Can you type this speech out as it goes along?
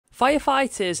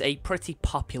Firefight is a pretty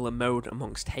popular mode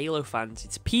amongst Halo fans.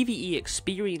 It's a PvE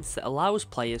experience that allows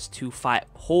players to fight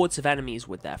hordes of enemies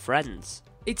with their friends.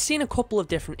 It's seen a couple of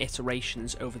different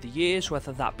iterations over the years,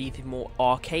 whether that be the more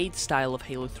arcade style of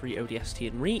Halo 3 ODST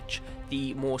and Reach,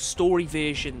 the more story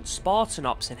version Spartan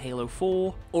Ops in Halo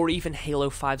 4, or even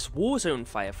Halo 5's Warzone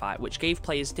Firefight, which gave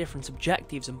players different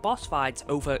objectives and boss fights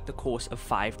over the course of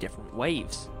 5 different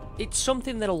waves. It's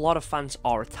something that a lot of fans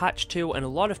are attached to, and a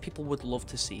lot of people would love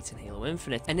to see it in Halo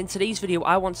Infinite. And in today's video,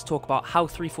 I want to talk about how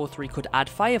 343 could add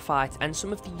Firefight and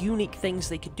some of the unique things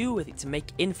they could do with it to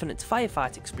make Infinite's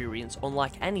Firefight experience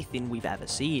unlike anything we've ever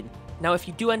seen. Now, if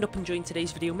you do end up enjoying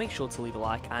today's video, make sure to leave a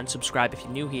like and subscribe if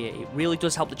you're new here. It really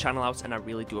does help the channel out, and I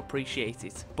really do appreciate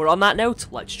it. But on that note,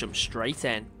 let's jump straight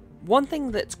in. One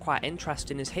thing that's quite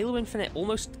interesting is Halo Infinite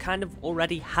almost kind of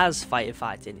already has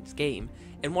Firefight in its game.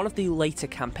 In one of the later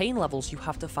campaign levels, you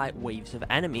have to fight waves of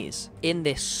enemies in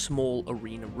this small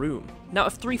arena room. Now,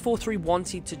 if 343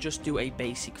 wanted to just do a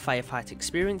basic Firefight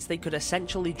experience, they could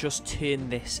essentially just turn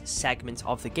this segment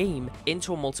of the game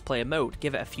into a multiplayer mode,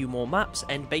 give it a few more maps,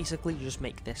 and basically just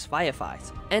make this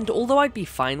Firefight. And although I'd be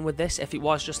fine with this, if it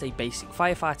was just a basic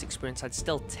Firefight experience, I'd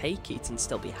still take it and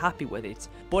still be happy with it,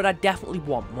 but I definitely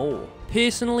want more.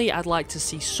 Personally, I'd like to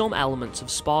see some elements of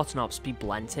Spartan Ops be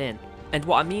blent in. And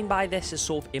what I mean by this is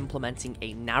sort of implementing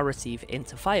a narrative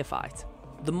into Firefight.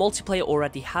 The multiplayer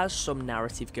already has some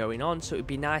narrative going on, so it would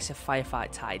be nice if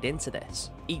Firefight tied into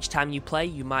this. Each time you play,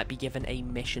 you might be given a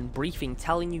mission briefing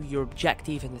telling you your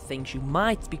objective and the things you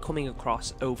might be coming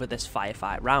across over this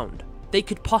Firefight round. They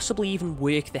could possibly even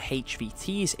work the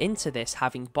HVTs into this,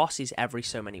 having bosses every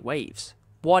so many waves.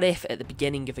 What if at the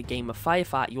beginning of a game of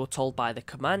Firefight you're told by the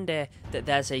commander that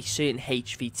there's a certain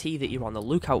HVT that you're on the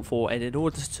lookout for, and in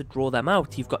order to draw them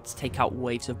out you've got to take out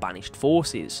waves of banished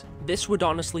forces? This would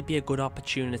honestly be a good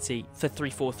opportunity for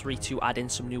 343 to add in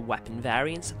some new weapon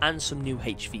variants and some new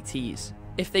HVTs.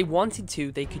 If they wanted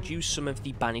to, they could use some of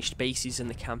the banished bases in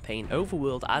the campaign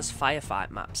overworld as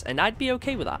Firefight maps, and I'd be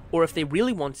okay with that. Or if they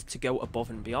really wanted to go above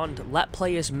and beyond, let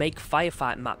players make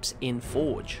Firefight maps in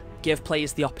Forge. Give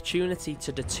players the opportunity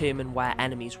to determine where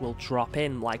enemies will drop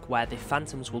in, like where the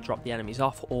phantoms will drop the enemies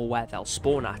off or where they'll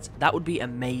spawn at. That would be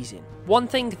amazing. One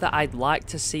thing that I'd like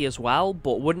to see as well,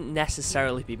 but wouldn't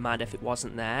necessarily be mad if it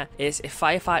wasn't there, is if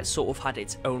Firefight sort of had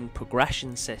its own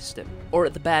progression system, or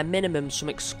at the bare minimum some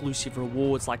exclusive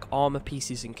rewards like armor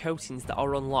pieces and coatings that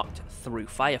are unlocked through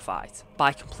Firefight.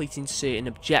 By completing certain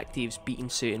objectives, beating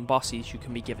certain bosses, you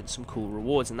can be given some cool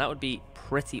rewards, and that would be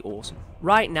pretty awesome.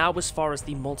 Right now, as far as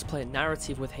the multiplayer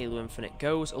narrative with Halo Infinite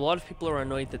goes, a lot of people are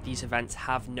annoyed that these events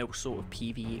have no sort of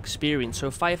PvE experience, so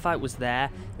if Firefight was there,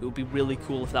 it would be really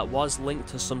cool if that was linked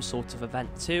to some sort of event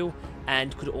too,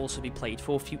 and could also be played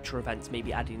for future events,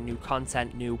 maybe adding new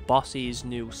content, new bosses,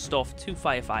 new stuff to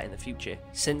Firefight in the future.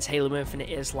 Since Halo Infinite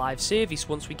is live service,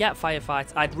 once we get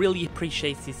Firefight, I'd really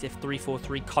appreciate it if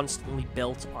 343 constantly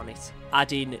built on it,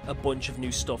 adding a bunch of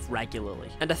new stuff regularly.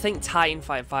 And I think tying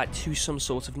Firefight to some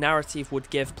sort of narrative would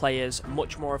give players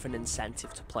much more of an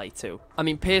incentive to play too. I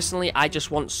mean, personally, I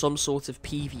just want some sort of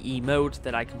PvE mode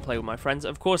that I can play with my friends.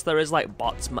 Of course, there is like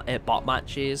bot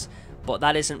matches, but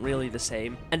that isn't really the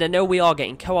same. And I know we are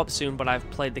getting co-op soon, but I've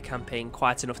played the campaign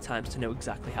quite enough times to know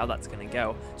exactly how that's going to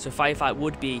go. So Firefight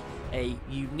would be a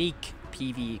unique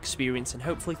PvE experience, and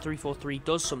hopefully 343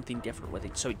 does something different with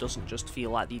it so it doesn't just feel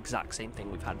like the exact same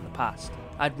thing we've had in the past.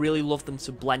 I'd really love them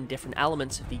to blend different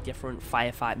elements of the different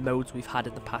Firefight modes we've had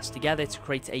in the past together to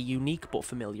create a unique but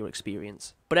familiar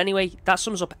experience. But anyway, that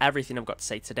sums up everything I've got to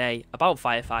say today about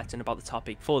Firefight and about the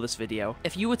topic for this video.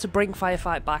 If you were to bring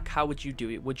Firefight back, how would you do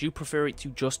it? Would you prefer it to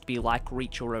just be like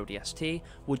Reach or ODST?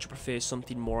 Would you prefer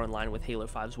something more in line with Halo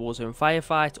 5's Warzone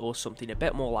Firefight, or something a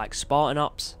bit more like Spartan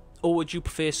Ops? Or would you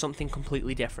prefer something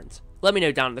completely different? Let me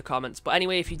know down in the comments. But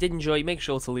anyway, if you did enjoy, make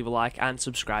sure to leave a like and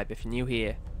subscribe if you're new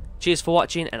here. Cheers for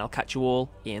watching, and I'll catch you all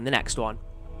in the next one.